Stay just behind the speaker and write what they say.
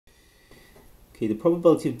Okay, the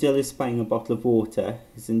probability of Dilys buying a bottle of water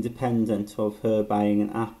is independent of her buying an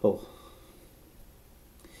apple.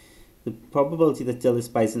 The probability that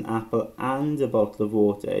Dilys buys an apple and a bottle of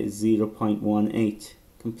water is 0.18.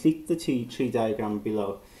 Complete the tree diagram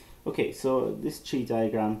below. Okay, so this tree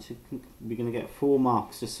diagram, we're going to get 4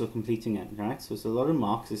 marks just for completing it, right? So it's a lot of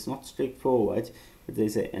marks, it's not straightforward, but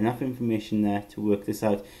there's enough information there to work this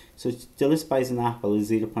out. So Dilys buys an apple is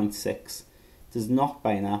 0.6. Does not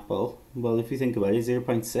buy an apple, well, if you think about it,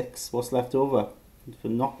 0.6, what's left over for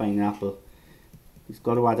not buying an apple? It's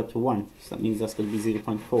got to add up to 1, so that means that's going to be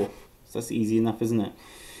 0.4. So that's easy enough, isn't it?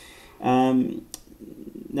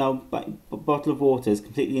 Now, a bottle of water is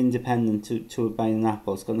completely independent to buying an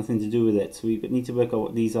apple. It's got nothing to do with it. So we need to work out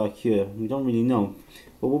what these are here. We don't really know.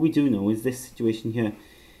 But what we do know is this situation here.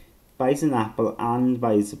 Buys an apple and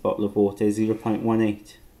buys a bottle of water is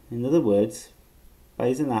 0.18. In other words,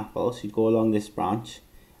 buys an apple, she'd go along this branch,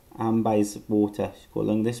 and buys water, she'd go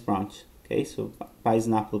along this branch. Okay, so buys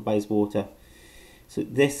an apple, buys water. So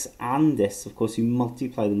this and this, of course, you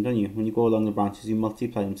multiply them, don't you? When you go along the branches, you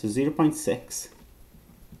multiply them. So 0.6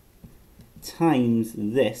 times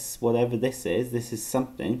this, whatever this is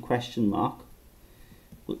something, question mark,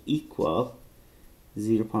 will equal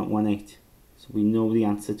 0.18. So we know the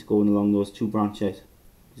answer to going along those 2 branches,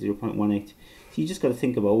 0.18. So you just got to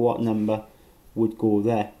think about what number would go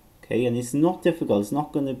there. Okay, and it's not difficult. It's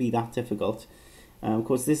not going to be that difficult. Of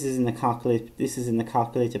course, this is in the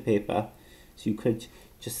calculator paper. So you could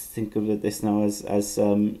just think of this now as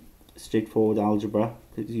straightforward algebra.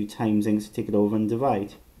 You times things, take it over and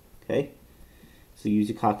divide. Okay, so use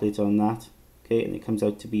your calculator on that. Okay, and it comes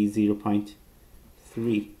out to be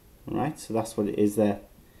 0.3. Alright, so that's what it is there,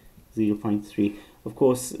 0.3. Of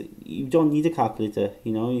course, you don't need a calculator.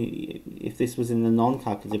 You know, if this was in a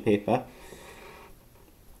non-calculator paper,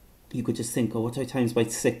 you could just think, oh, what do I times by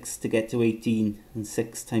 6 to get to 18? And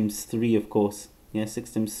 6 times 3, of course. Yeah,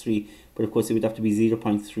 6 times 3. But of course it would have to be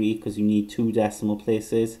 0.3 because you need 2 decimal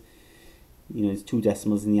places. You know, there's 2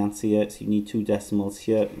 decimals in the answer here, so you need 2 decimals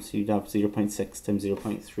here. So you'd have 0.6 times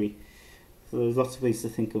 0.3. So there's lots of ways to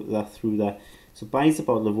think of that through there. So buys a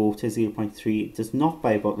bottle of water, 0.3. Does not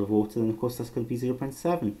buy a bottle of water, then of course that's going to be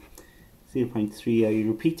 0.7. 0.3, you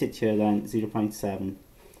repeat it here then, 0.7.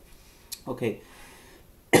 Okay.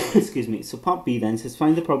 Excuse me. So part B then says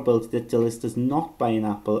find the probability that Dilys does not buy an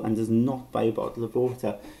apple and does not buy a bottle of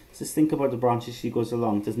water. So just think about the branches she goes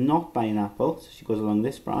along. Does not buy an apple, so she goes along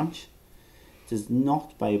this branch. Does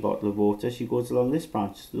not buy a bottle of water, she goes along this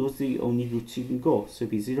branch. So those are the only routes you can go. So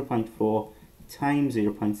it'd be 0.4 times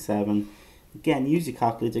 0.7. Again, use your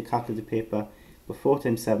calculator paper. But 4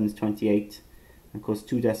 times 7 is 28. Of course,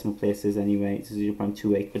 2 decimal places anyway, it's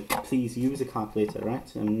 0.28, but please use a calculator, right?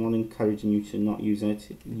 I'm not encouraging you to not use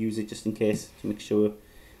it. Use it just in case, to make sure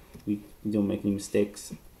we don't make any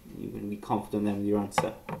mistakes. You can be confident then with your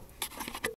answer.